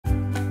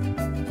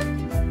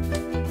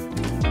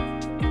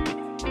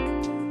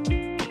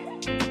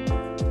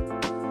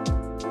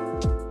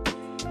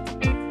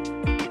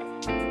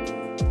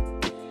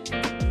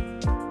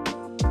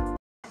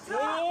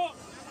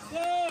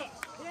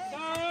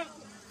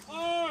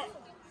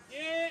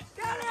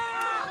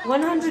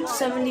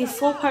170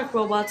 full park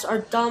robots are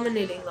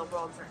dominating the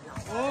world right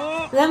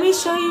now. Let me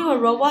show you a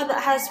robot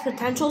that has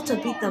potential to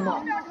beat them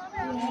all.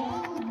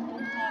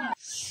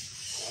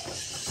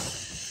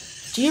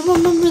 Do you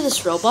remember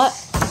this robot?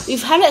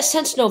 We've had it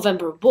since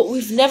November, but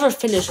we've never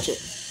finished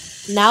it.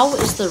 Now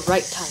is the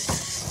right time.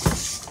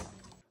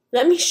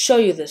 Let me show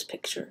you this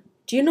picture.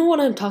 Do you know what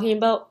I'm talking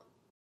about?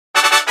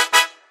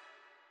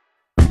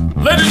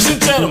 Ladies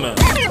and gentlemen!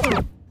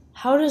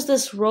 How does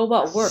this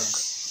robot work?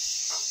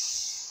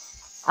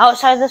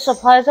 Outside the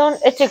supply zone,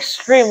 it's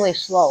extremely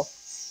slow.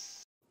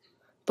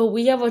 But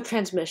we have a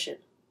transmission.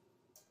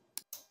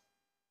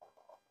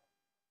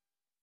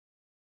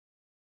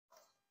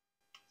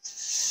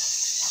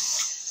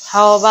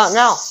 How about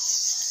now?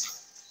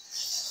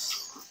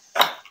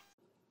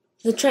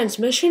 The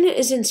transmission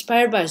is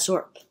inspired by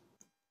Zorp.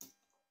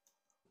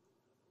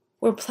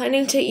 We're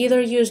planning to either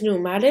use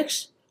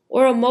pneumatics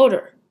or a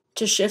motor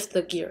to shift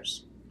the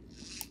gears.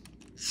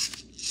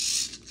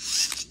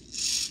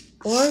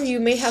 Or you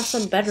may have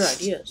some better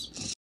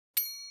ideas.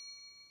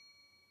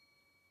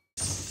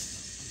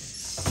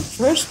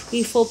 First,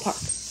 we full park.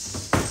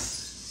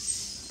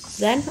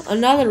 Then,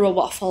 another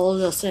robot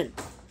follows us in.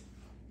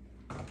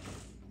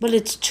 But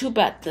it's too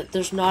bad that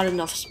there's not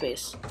enough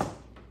space.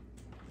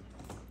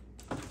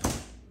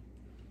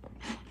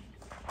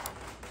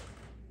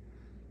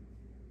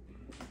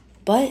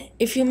 But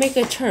if you make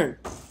a turn,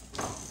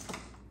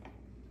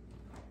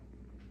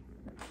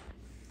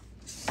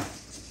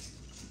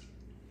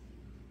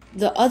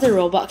 the other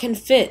robot can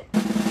fit.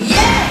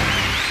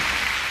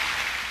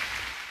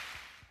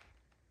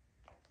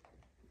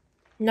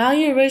 Now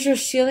you raise your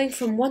ceiling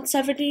from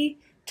 170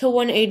 to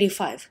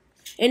 185,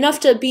 enough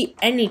to beat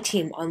any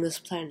team on this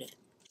planet.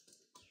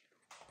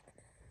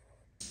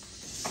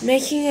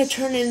 Making a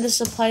turn in the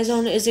supply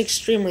zone is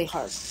extremely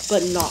hard,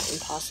 but not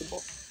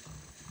impossible.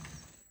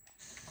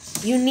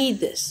 You need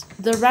this,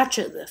 the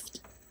ratchet lift.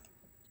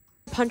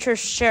 Punchers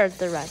shared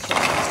the ratchet.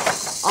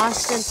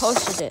 Austin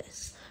posted it.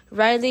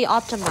 Riley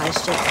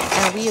optimized it,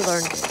 and we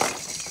learned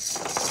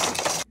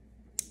it.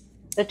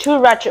 The two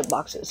ratchet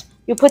boxes.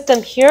 You put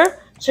them here,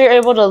 so you're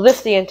able to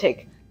lift the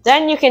intake.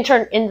 Then you can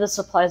turn in the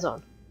supply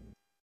zone.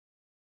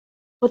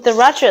 With the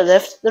ratchet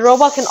lift, the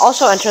robot can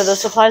also enter the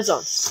supply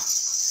zone.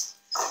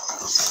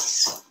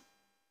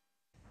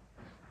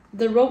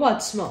 The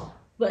robot's small,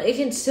 but it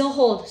can still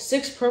hold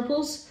 6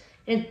 purples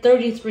and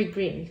 33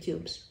 green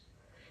cubes.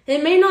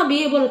 It may not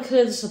be able to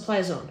clear the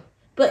supply zone,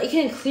 but it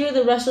can clear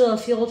the rest of the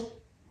field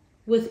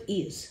with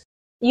ease.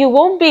 You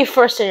won't be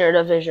first in your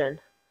division,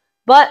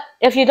 but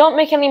if you don't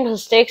make any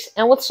mistakes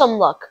and with some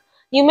luck,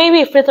 you may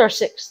be 5th or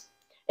 6th.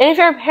 And if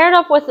you're paired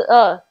up with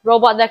a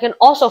robot that can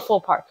also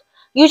full park,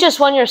 you just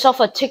won yourself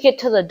a ticket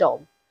to the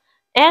dome.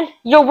 And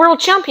you're world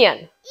champion!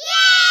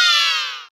 Yeah!